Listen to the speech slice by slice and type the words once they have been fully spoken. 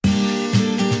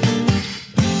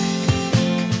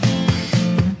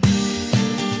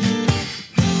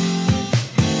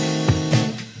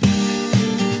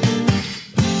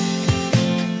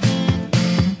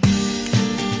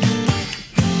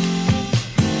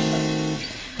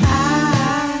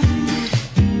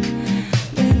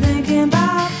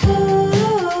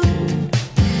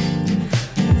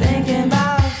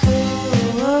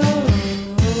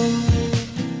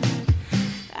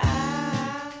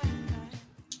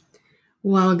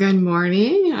Well, good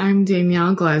morning. I'm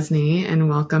Danielle Glesney, and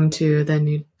welcome to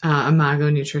the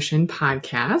Imago Nutrition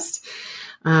Podcast.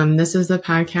 This is the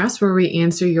podcast where we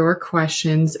answer your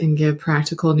questions and give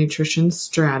practical nutrition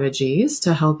strategies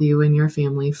to help you and your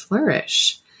family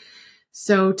flourish.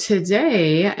 So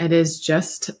today it is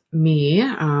just me.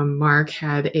 Mark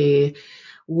had a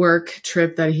work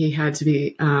trip that he had to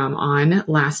be on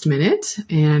last minute,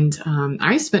 and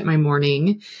I spent my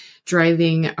morning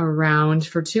driving around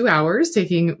for 2 hours,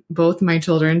 taking both my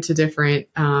children to different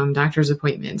doctor's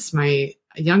appointments. My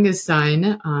youngest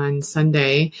son on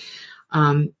Sunday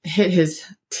hit his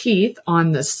teeth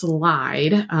on the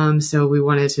slide. So we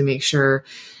wanted to make sure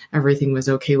everything was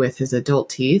okay with his adult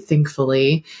teeth.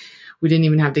 Thankfully, we didn't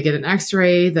even have to get an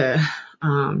x-ray. The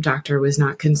doctor was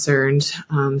not concerned,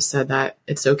 said that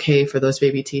it's okay for those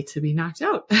baby teeth to be knocked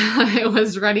out. It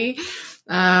was ready.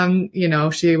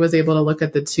 She was able to look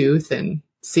at the tooth and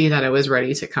see that it was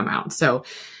ready to come out. So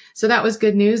that was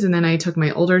good news. And then I took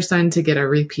my older son to get a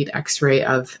repeat x-ray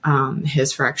of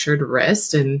his fractured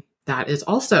wrist. And that is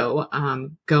also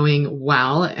going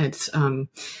well. It's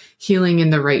healing in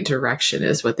the right direction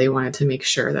is what they wanted to make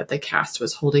sure that the cast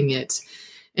was holding it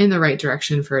in the right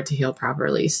direction for it to heal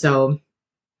properly. So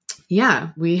yeah,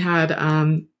 we had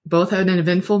both had an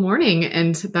eventful morning,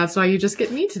 and that's why you just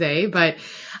get me today. But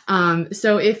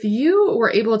so if you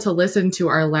were able to listen to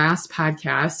our last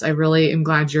podcast, I really am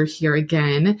glad you're here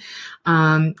again.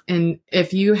 And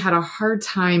if you had a hard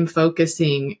time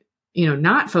focusing,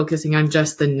 not focusing on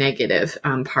just the negative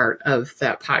part of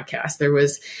that podcast, there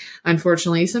was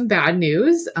unfortunately some bad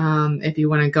news. If you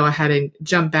want to go ahead and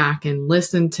jump back and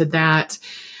listen to that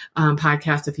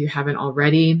podcast if you haven't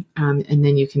already, and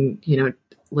then you can,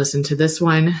 listen to this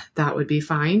one, that would be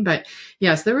fine. But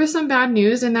yes, there was some bad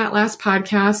news in that last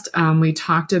podcast. We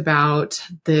talked about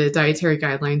the dietary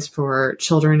guidelines for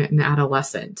children and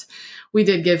adolescents. We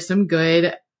did give some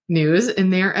good news in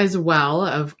there as well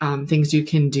of things you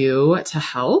can do to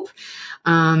help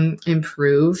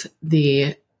improve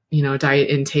the diet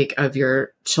intake of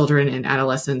your children and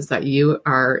adolescents that you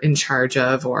are in charge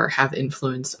of or have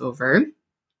influence over.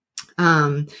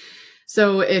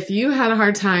 So if you had a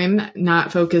hard time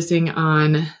not focusing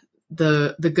on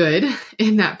the good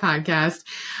in that podcast,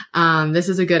 this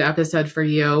is a good episode for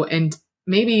you. And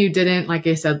maybe you didn't, like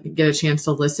I said, get a chance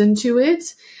to listen to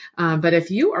it. But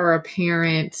if you are a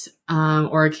parent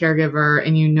or a caregiver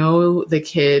and you know the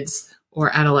kids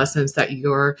or adolescents that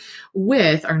you're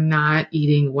with are not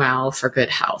eating well for good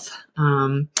health,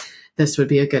 this would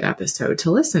be a good episode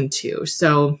to listen to.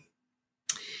 So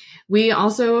we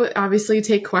also obviously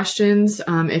take questions.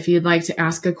 If you'd like to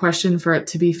ask a question for it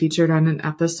to be featured on an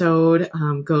episode,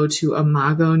 go to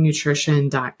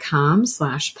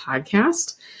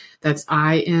imagonutrition.com/podcast. That's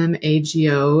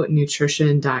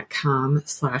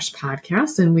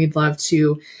imagonutrition.com/podcast. And we'd love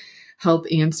to help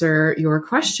answer your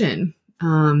question.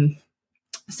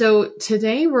 So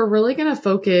today we're really going to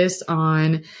focus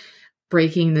on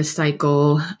breaking the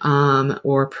cycle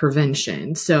or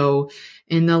prevention. So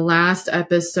in the last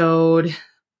episode,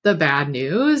 the bad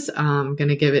news, I'm going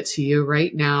to give it to you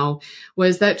right now,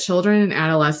 was that children and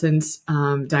adolescents'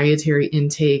 dietary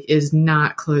intake is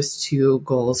not close to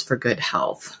goals for good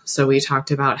health. So we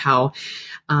talked about how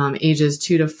ages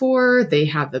 2 to 4, they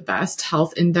have the best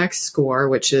health index score,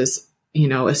 which is,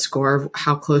 a score of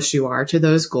how close you are to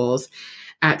those goals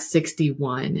at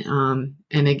 61.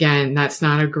 And again, that's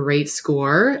not a great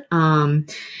score. And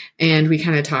we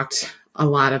kind of talked a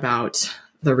lot about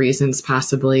the reasons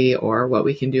possibly or what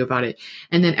we can do about it.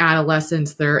 And then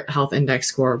adolescents, their health index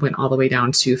score went all the way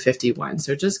down to 51.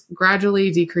 So it just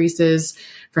gradually decreases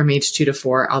from age 2 to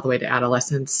 4 all the way to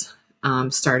adolescents,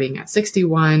 starting at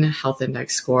 61 health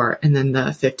index score and then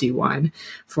the 51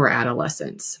 for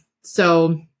adolescents.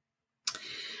 So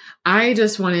I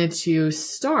just wanted to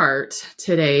start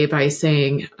today by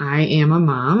saying I am a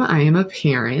mom, I am a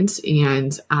parent,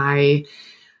 and I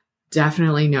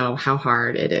definitely know how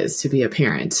hard it is to be a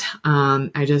parent.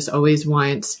 I just always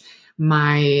want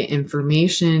my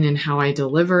information and how I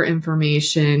deliver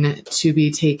information to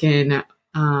be taken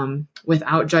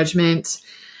without judgment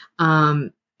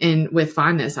and with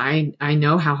fondness. I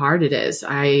know how hard it is.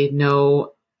 I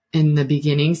know in the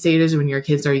beginning stages when your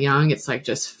kids are young, it's like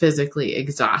just physically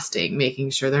exhausting, making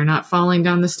sure they're not falling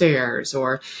down the stairs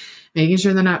or making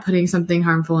sure they're not putting something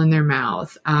harmful in their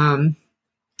mouth.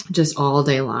 Just all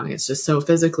day long. It's just so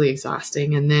physically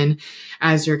exhausting. And then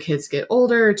as your kids get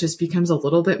older, it just becomes a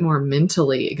little bit more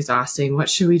mentally exhausting. What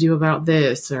should we do about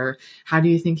this? Or how do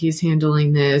you think he's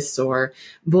handling this? Or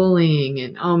bullying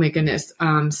and oh my goodness.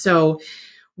 So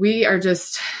we are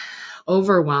just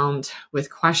overwhelmed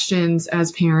with questions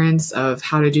as parents of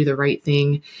how to do the right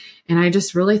thing. And I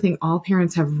just really think all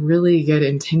parents have really good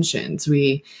intentions.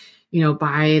 We,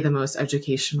 buy the most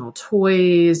educational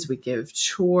toys, we give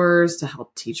chores to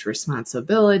help teach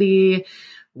responsibility.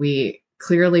 We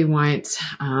clearly want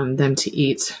them to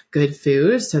eat good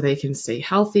food so they can stay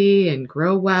healthy and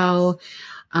grow well.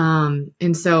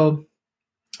 And so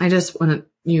I just want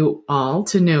you all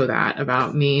to know that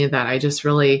about me, that I just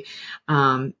really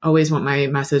always want my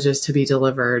messages to be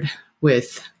delivered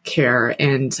with care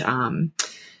and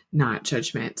not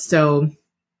judgment. So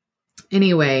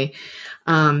anyway,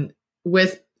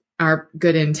 with our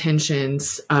good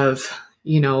intentions of,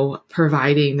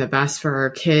 providing the best for our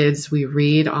kids, we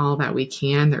read all that we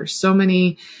can. There's so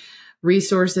many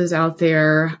resources out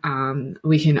there.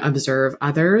 We can observe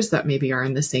others that maybe are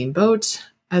in the same boat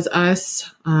as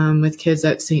us, with kids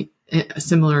at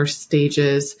similar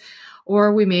stages,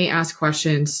 or we may ask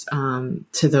questions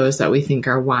to those that we think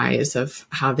are wise of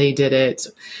how they did it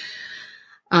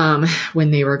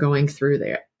when they were going through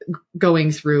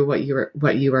what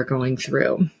you were going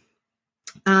through.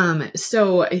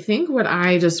 So I think what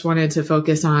I just wanted to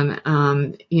focus on,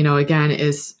 again,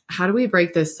 is how do we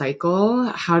break this cycle?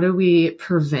 How do we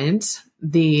prevent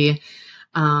the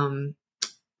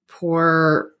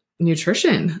poor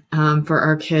nutrition for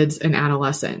our kids and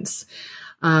adolescents?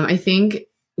 I think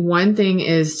one thing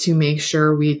is to make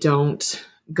sure we don't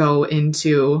go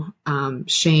into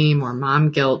shame or mom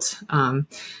guilt,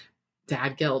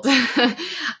 dad guilt.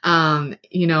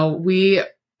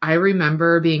 I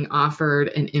remember being offered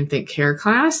an infant care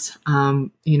class,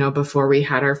 before we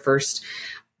had our first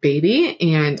baby.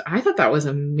 And I thought that was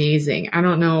amazing. I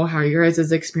don't know how your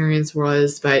guys' experience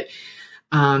was, but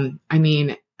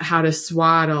how to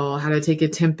swaddle, how to take a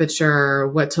temperature,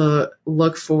 what to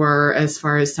look for as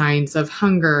far as signs of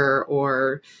hunger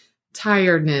or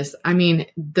tiredness.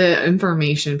 The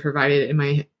information provided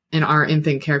in our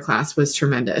infant care class was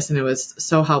tremendous, and it was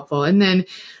so helpful. And then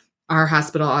our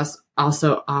hospital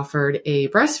also offered a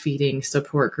breastfeeding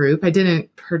support group. I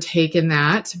didn't partake in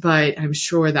that, but I'm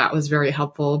sure that was very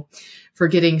helpful for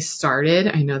getting started.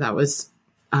 I know that was,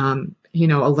 a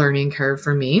learning curve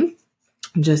for me,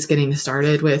 just getting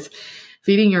started with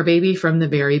feeding your baby from the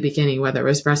very beginning, whether it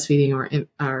was breastfeeding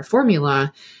or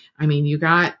formula. You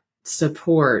got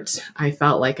support. I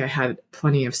felt like I had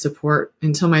plenty of support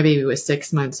until my baby was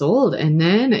 6 months old. And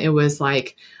then it was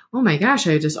like, oh my gosh,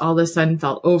 I just all of a sudden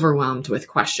felt overwhelmed with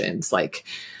questions like,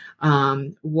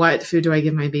 what food do I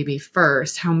give my baby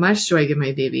first? How much do I give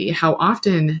my baby? How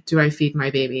often do I feed my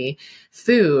baby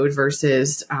food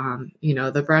versus,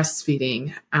 the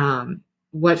breastfeeding?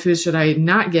 What food should I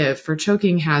not give for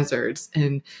choking hazards,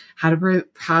 and how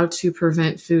to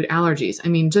prevent food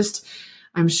allergies?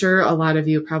 I'm sure a lot of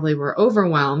you probably were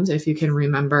overwhelmed, if you can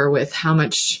remember, with how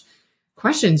much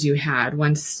questions you had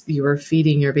once you were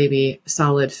feeding your baby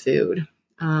solid food.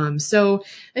 So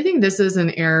I think this is an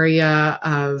area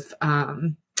of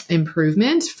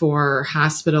improvement for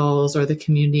hospitals or the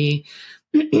community,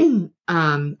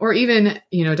 or even,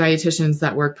 dietitians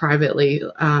that work privately,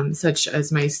 such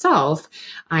as myself.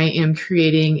 I am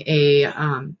creating a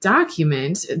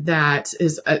document that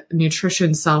is a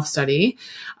nutrition self-study.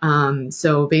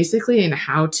 So basically in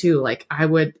how to,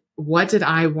 what did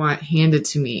I want handed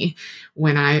to me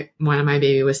when my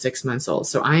baby was 6 months old?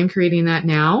 So I'm creating that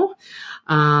now.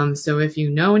 So if you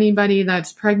know anybody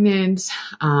that's pregnant,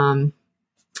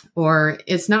 or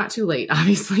it's not too late,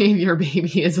 obviously, if your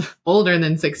baby is older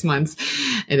than 6 months,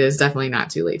 it is definitely not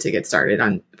too late to get started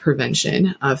on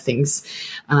prevention of things,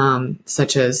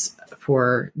 such as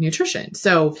poor nutrition.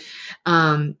 So,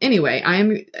 anyway,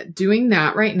 I'm doing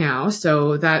that right now.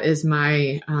 So that is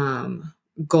my,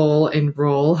 goal and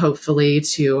role, hopefully,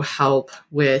 to help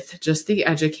with just the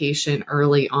education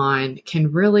early on,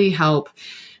 can really help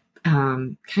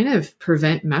kind of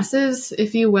prevent messes,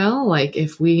 if you will. Like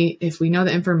if we know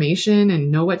the information and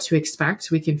know what to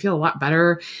expect, we can feel a lot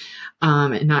better,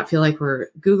 and not feel like we're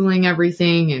Googling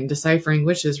everything and deciphering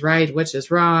which is right, which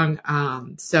is wrong.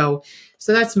 So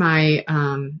that's my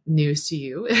news to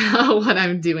you, what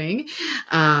I'm doing.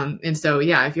 And so,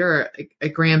 yeah, if you're a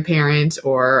grandparent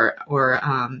or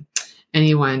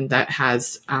anyone that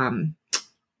has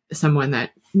someone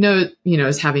that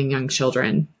is having young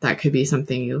children, that could be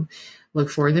something you look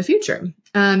for in the future.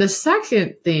 The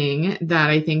second thing that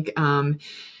I think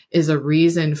is a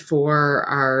reason for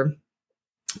our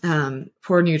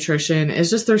poor nutrition is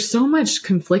just there's so much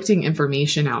conflicting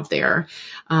information out there.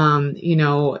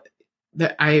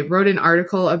 That I wrote an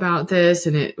article about this,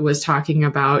 and it was talking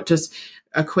about just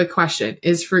a quick question: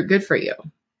 is fruit good for you?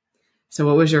 So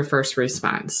what was your first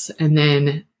response? And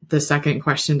then the second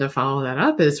question to follow that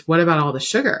up is, what about all the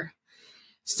sugar?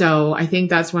 So I think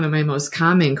that's one of my most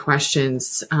common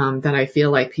questions that I feel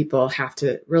like people have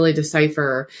to really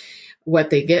decipher what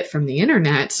they get from the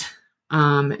internet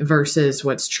versus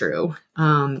what's true.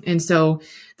 And so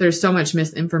there's so much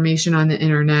misinformation on the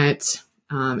internet.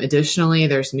 Additionally,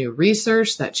 there's new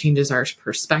research that changes our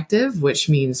perspective, which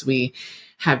means we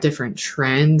have different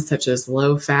trends such as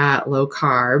low fat, low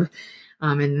carb.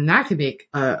 And that can make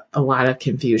a lot of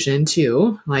confusion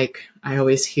too. Like I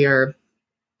always hear,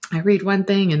 I read one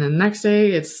thing and then the next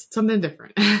day it's something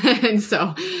different. And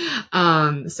so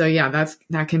yeah,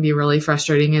 that can be really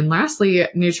frustrating. And lastly,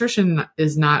 nutrition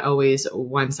is not always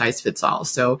one size fits all.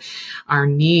 So our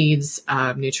needs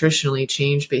nutritionally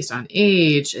change based on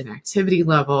age and activity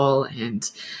level and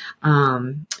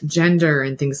gender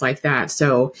and things like that.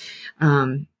 So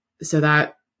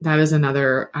that is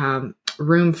another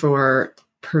room for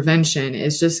prevention,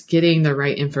 is just getting the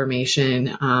right information.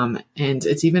 And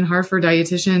it's even hard for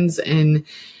dietitians and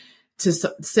to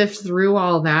sift through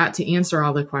all that to answer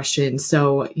all the questions.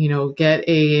 So, get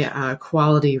a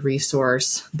quality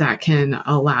resource that can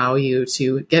allow you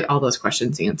to get all those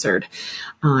questions answered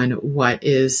on what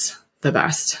is the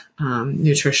best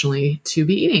nutritionally to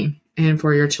be eating and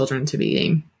for your children to be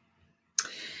eating.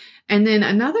 And then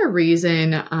another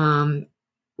reason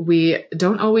we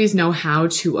don't always know how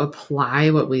to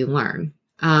apply what we learn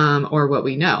or what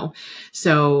we know.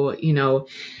 So,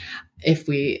 if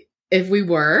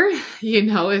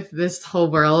this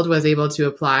whole world was able to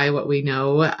apply what we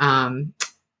know,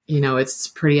 it's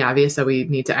pretty obvious that we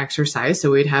need to exercise.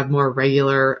 So we'd have more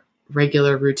regular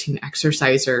routine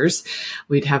exercisers.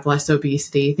 We'd have less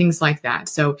obesity, things like that.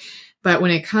 So, but when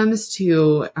it comes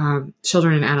to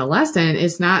children and adolescent,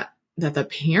 it's not that the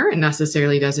parent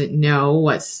necessarily doesn't know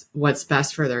what's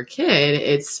best for their kid.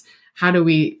 It's how do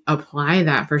we apply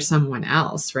that for someone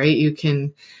else, right? You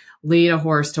can lead a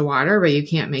horse to water, but you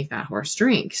can't make that horse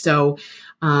drink. So,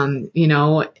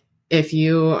 if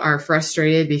you are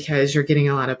frustrated because you're getting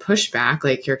a lot of pushback,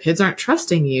 like your kids aren't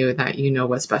trusting you that you know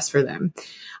what's best for them.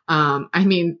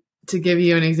 To give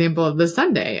you an example of the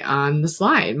Sunday on the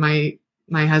slide, my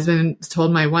husband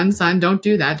told my one son, don't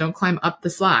do that. Don't climb up the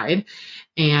slide.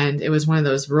 And it was one of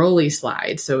those rolly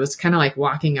slides. So it was kind of like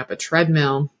walking up a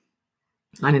treadmill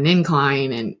on an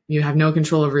incline, and you have no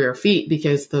control over your feet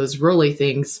because those rolly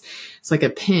things, it's like a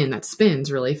pin that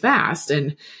spins really fast.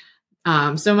 And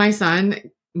so my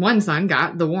one son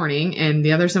got the warning and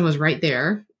the other son was right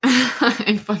there.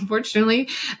 And unfortunately,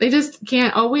 they just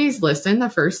can't always listen the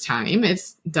first time.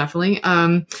 It's definitely,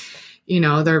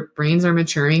 their brains are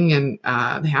maturing and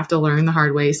they have to learn the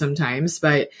hard way sometimes.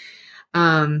 But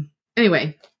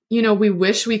anyway, we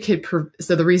wish we could.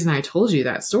 So the reason I told you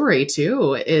that story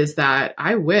too is that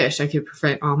I wish I could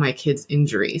prevent all my kids'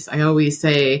 injuries. I always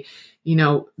say,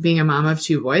 being a mom of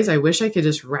two boys, I wish I could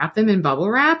just wrap them in bubble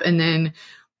wrap and then,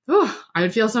 I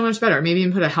would feel so much better. Maybe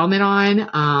even put a helmet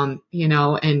on,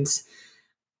 and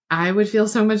I would feel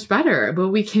so much better. But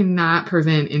we cannot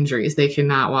prevent injuries. They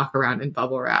cannot walk around in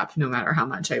bubble wrap, no matter how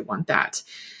much I want that.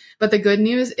 But the good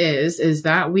news is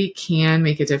that we can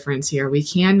make a difference here. We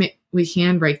can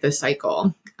break the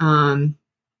cycle. And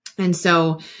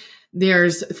so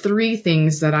there's 3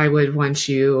 things that I would want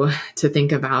you to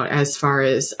think about as far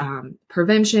as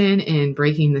prevention and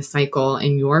breaking the cycle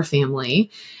in your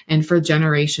family and for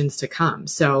generations to come.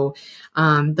 So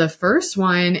the first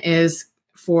one is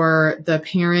for the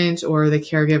parent or the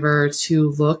caregiver to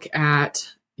look at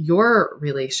your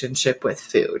relationship with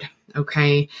food.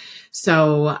 Okay.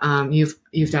 So, you've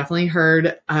definitely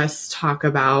heard us talk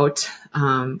about,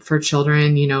 for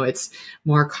children, it's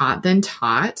more caught than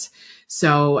taught.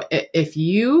 So if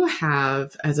you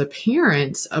have, as a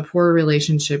parent, a poor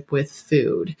relationship with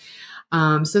food,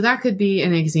 so that could be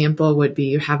an example would be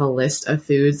you have a list of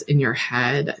foods in your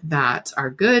head that are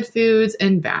good foods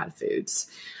and bad foods.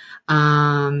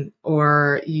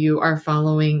 Or you are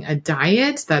following a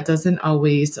diet that doesn't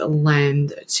always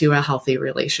lend to a healthy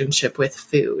relationship with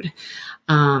food.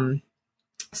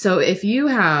 So if you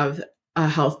have a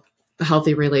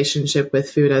healthy relationship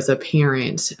with food as a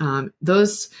parent,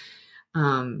 those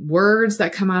words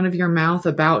that come out of your mouth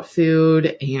about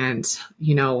food and,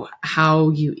 how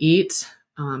you eat,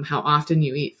 how often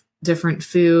you eat different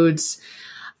foods,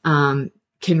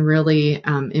 can really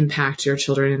impact your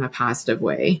children in a positive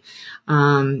way.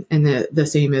 And the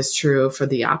same is true for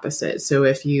the opposite. So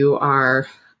if you are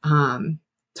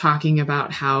talking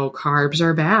about how carbs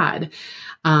are bad,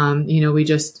 we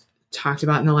just talked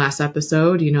about in the last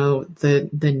episode,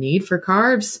 the need for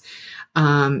carbs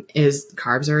is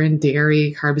carbs are in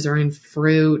dairy, carbs are in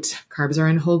fruit, carbs are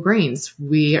in whole grains.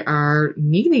 We are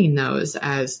needing those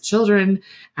as children,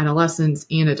 adolescents,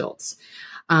 and adults.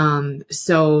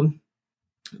 So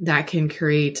that can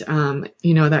create,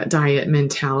 that diet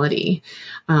mentality,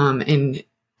 and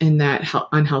that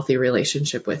unhealthy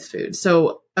relationship with food.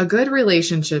 So a good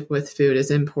relationship with food is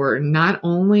important, not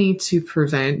only to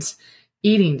prevent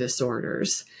eating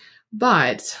disorders,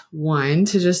 but one,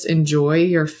 to just enjoy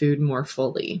your food more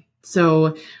fully.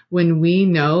 So when we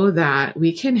know that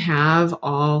we can have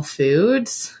all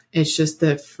foods, it's just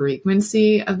the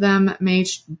frequency of them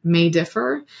may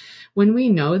differ. When we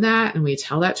know that and we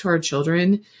tell that to our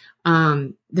children,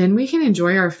 then we can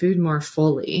enjoy our food more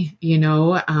fully.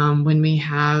 When we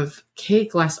have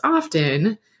cake less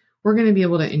often, we're going to be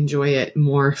able to enjoy it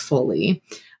more fully,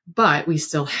 but we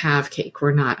still have cake.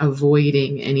 We're not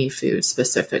avoiding any food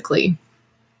specifically.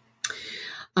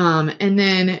 And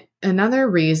then another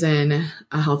reason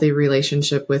a healthy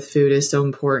relationship with food is so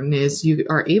important is you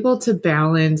are able to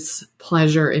balance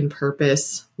pleasure and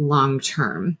purpose long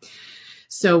term.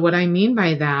 So what I mean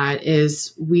by that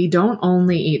is we don't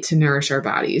only eat to nourish our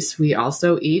bodies. We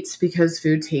also eat because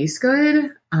food tastes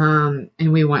good, and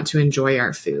we want to enjoy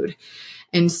our food.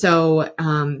 And so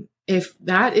if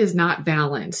that is not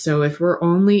balanced, so if we're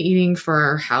only eating for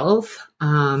our health,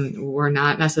 we're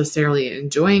not necessarily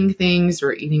enjoying things,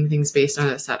 we're eating things based on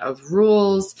a set of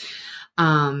rules,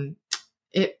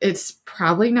 it's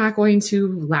probably not going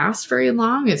to last very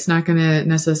long. It's not going to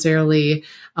necessarily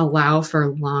allow for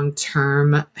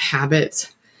long-term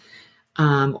habits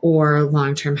or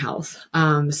long-term health.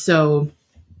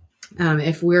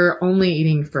 If we're only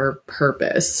eating for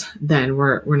purpose, then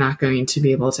we're not going to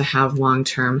be able to have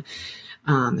long-term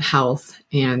health,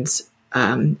 and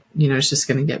it's just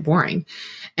going to get boring.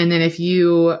 And then if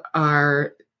you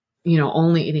are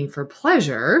only eating for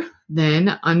pleasure,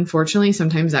 then unfortunately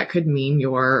sometimes that could mean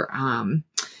your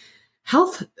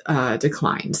health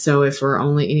decline. So if we're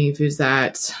only eating foods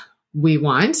that we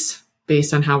want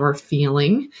based on how we're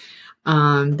feeling,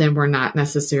 then we're not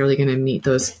necessarily going to meet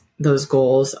those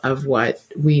goals of what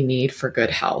we need for good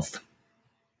health.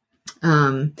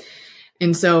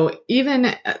 And so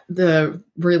even the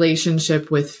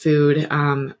relationship with food,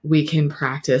 we can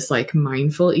practice like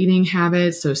mindful eating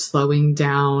habits. So slowing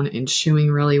down and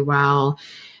chewing really well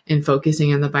and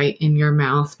focusing on the bite in your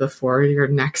mouth before your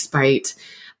next bite.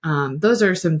 Those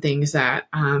are some things that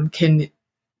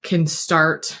can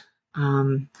start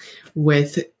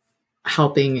with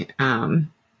helping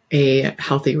a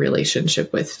healthy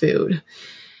relationship with food.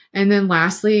 And then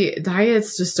lastly,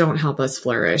 diets just don't help us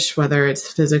flourish, whether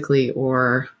it's physically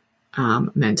or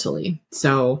mentally.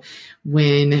 So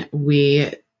when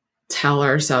we tell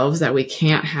ourselves that we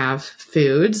can't have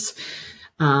foods,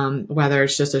 whether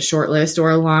it's just a short list or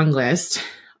a long list,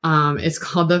 it's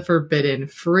called the forbidden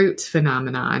fruit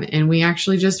phenomenon. And we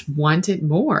actually just want it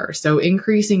more. So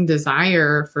increasing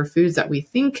desire for foods that we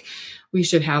think we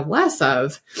should have less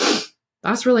of,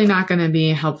 that's really not going to be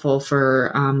helpful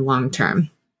for long term.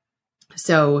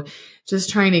 So just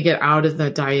trying to get out of the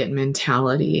diet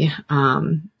mentality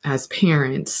as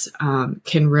parents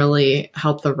can really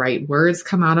help the right words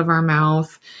come out of our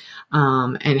mouth,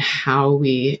 and how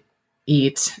we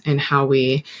eat and how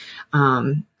we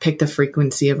pick the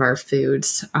frequency of our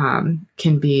foods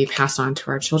can be passed on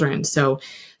to our children. So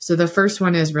the first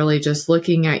one is really just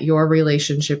looking at your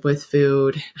relationship with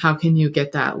food. How can you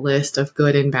get that list of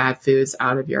good and bad foods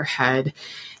out of your head?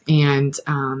 And,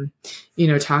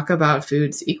 talk about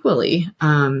foods equally.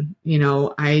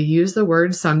 I use the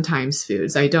word sometimes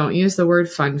foods. I don't use the word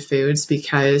fun foods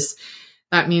because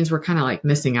that means we're kind of like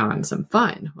missing out on some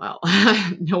fun. Well,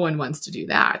 no one wants to do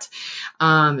that.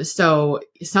 So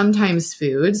sometimes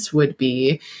foods would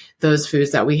be those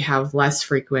foods that we have less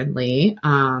frequently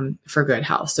for good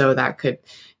health. So that could,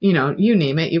 you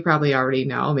name it, you probably already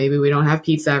know. Maybe we don't have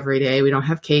pizza every day. We don't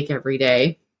have cake every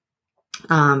day.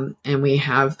 And we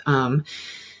have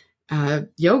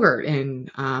yogurt and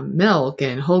milk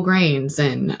and whole grains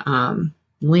and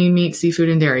lean meat, seafood,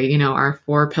 and dairy, our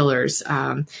 4 pillars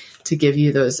to give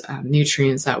you those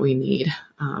nutrients that we need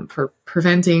for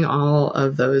preventing all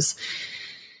of those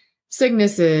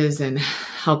sicknesses and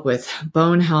help with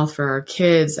bone health for our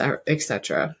kids,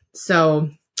 etc. So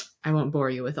I won't bore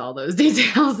you with all those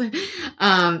details.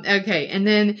 Okay. And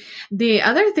then the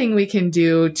other thing we can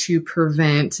do to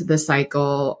prevent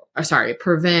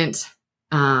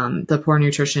the poor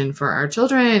nutrition for our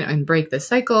children and break the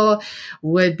cycle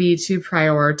would be to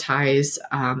prioritize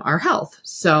our health.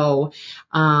 So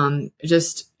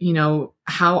just,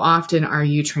 how often are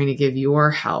you trying to give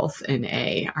your health an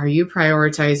A? Are you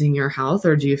prioritizing your health,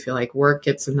 or do you feel like work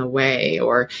gets in the way,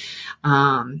 or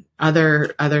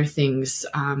other things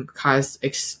cause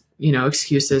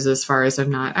excuses as far as I'm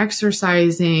not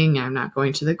exercising, I'm not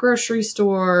going to the grocery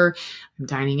store, I'm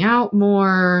dining out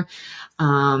more,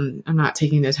 I'm not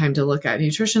taking the time to look at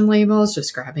nutrition labels,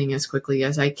 just grabbing as quickly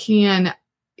as I can,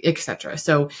 etc.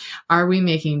 So are we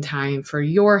making time for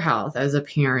your health as a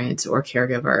parent or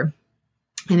caregiver?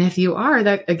 And if you are,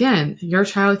 that again, your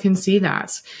child can see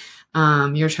that.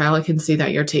 Your child can see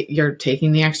that you're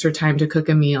taking the extra time to cook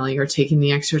a meal, you're taking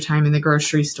the extra time in the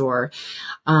grocery store.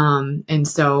 And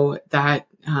so that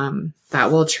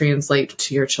will translate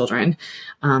to your children,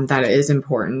 that it is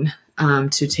important,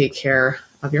 to take care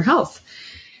of your health.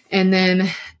 And then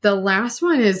the last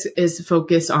one is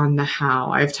focus on the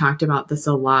how. I've talked about this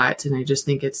a lot, and I just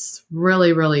think it's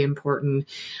really, really important.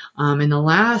 In the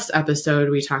last episode,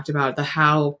 we talked about the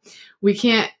how. We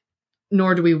can't,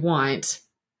 nor do we want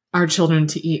our children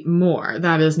to eat more.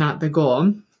 That is not the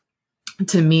goal,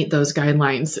 to meet those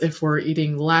guidelines. If we're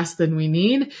eating less than we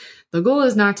need, the goal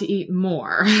is not to eat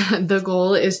more. The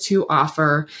goal is to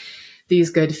offer these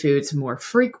good foods more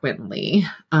frequently.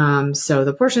 So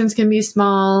the portions can be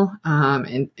small,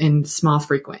 and small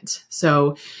frequent.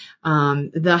 So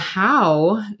the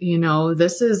how,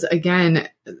 this is again,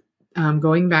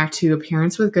 going back to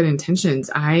parents with good intentions.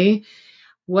 I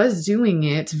was doing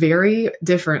it very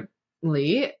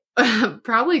differently,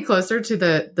 probably closer to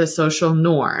the social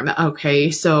norm.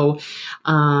 Okay. So,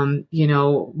 when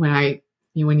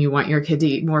you want your kid to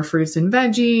eat more fruits and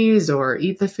veggies, or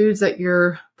eat the foods that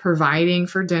you're providing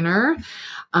for dinner,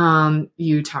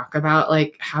 you talk about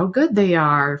like how good they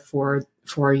are for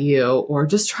you, or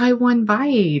just try one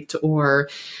bite, or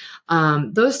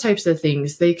those types of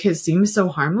things. They could seem so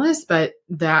harmless, but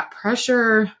that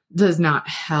pressure does not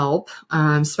help,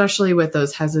 especially with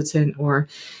those hesitant or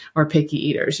picky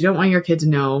eaters. You don't want your kid to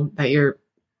know that you're,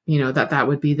 that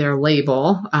would be their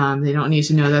label. They don't need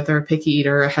to know that they're a picky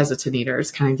eater or a hesitant eater.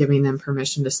 It's kind of giving them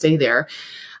permission to stay there.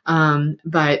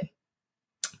 But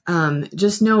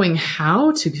just knowing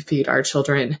how to feed our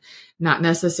children, not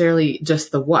necessarily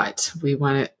just the what. We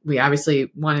obviously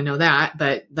want to know that,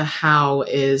 but the how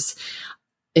is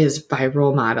by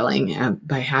role modeling,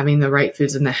 by having the right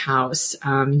foods in the house,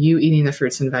 you eating the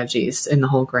fruits and veggies and the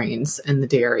whole grains and the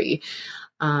dairy.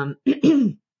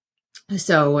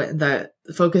 So the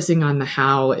focusing on the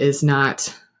how is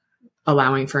not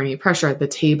allowing for any pressure at the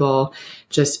table,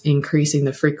 just increasing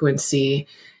the frequency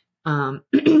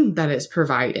that is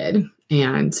provided,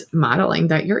 and modeling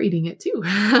that you're eating it too.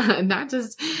 Not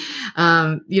just,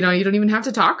 you don't even have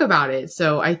to talk about it.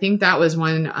 So I think that was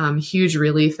one huge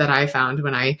relief that I found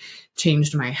when I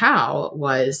changed my how,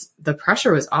 was the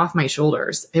pressure was off my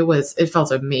shoulders. It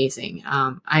felt amazing.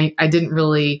 I didn't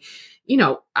really,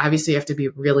 obviously you have to be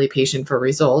really patient for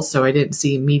results. So I didn't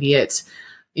see immediate,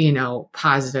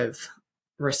 positive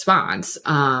response.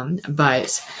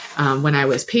 But when I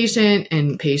was patient,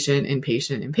 I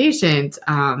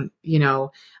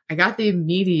got the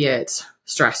immediate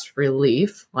stress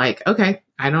relief. Like, okay,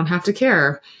 I don't have to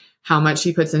care how much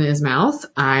he puts in his mouth.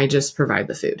 I just provide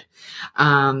the food.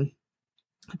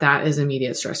 That is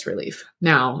immediate stress relief.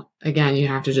 Now, again, you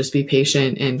have to just be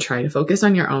patient and try to focus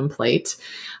on your own plate,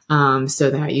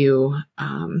 so that you,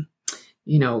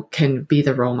 can be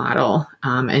the role model,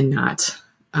 and not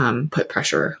put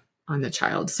pressure on the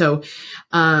child. So,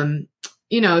 some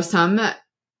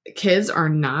kids are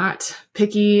not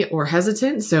picky or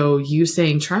hesitant. So you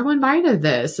saying, try one bite of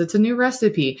this, it's a new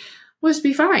recipe, would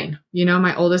be fine.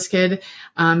 My oldest kid,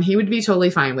 he would be totally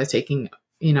fine with taking,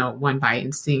 one bite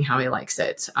and seeing how he likes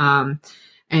it. And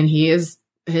his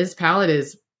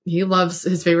palate he loves,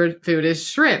 his favorite food is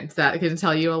shrimp. That can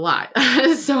tell you a lot.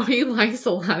 So he likes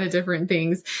a lot of different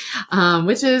things,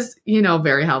 which is,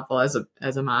 very helpful as a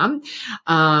mom,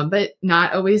 but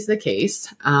not always the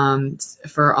case,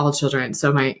 for all children.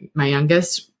 So my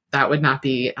youngest, that would not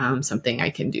be, something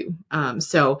I can do.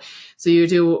 So you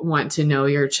do want to know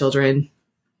your children,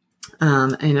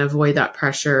 and avoid that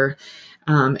pressure,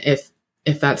 if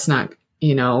that's not,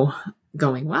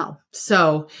 going well.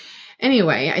 So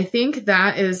anyway, I think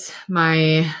that is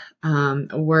my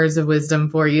words of wisdom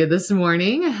for you this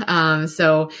morning.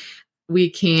 So we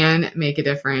can make a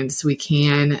difference. We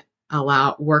can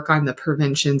work on the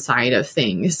prevention side of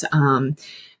things. And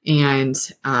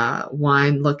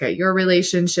one, look at your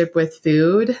relationship with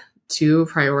food. 2,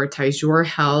 prioritize your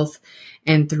health.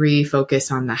 And 3,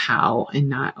 focus on the how and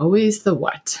not always the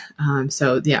what.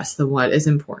 So yes, the what is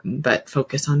important, but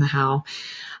focus on the how.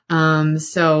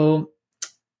 So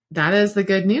that is the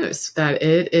good news, that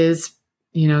it is,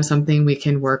 something we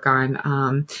can work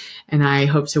on. And I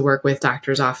hope to work with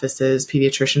doctors' offices,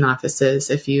 pediatrician offices.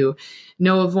 If you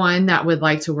know of one that would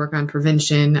like to work on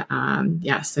prevention,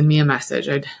 send me a message.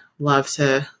 I'd love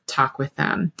to talk with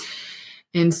them.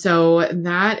 And so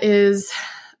that is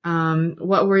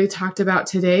what we talked about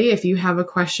today. If you have a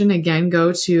question, again,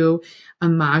 go to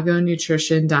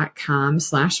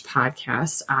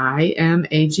imagonutrition.com/podcast,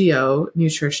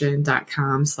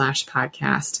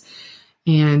 imagonutrition.com/podcast.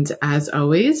 And as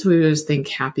always, we just thank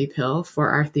Happy Pill for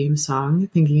our theme song,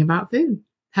 Thinking About Food.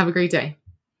 Have a great day.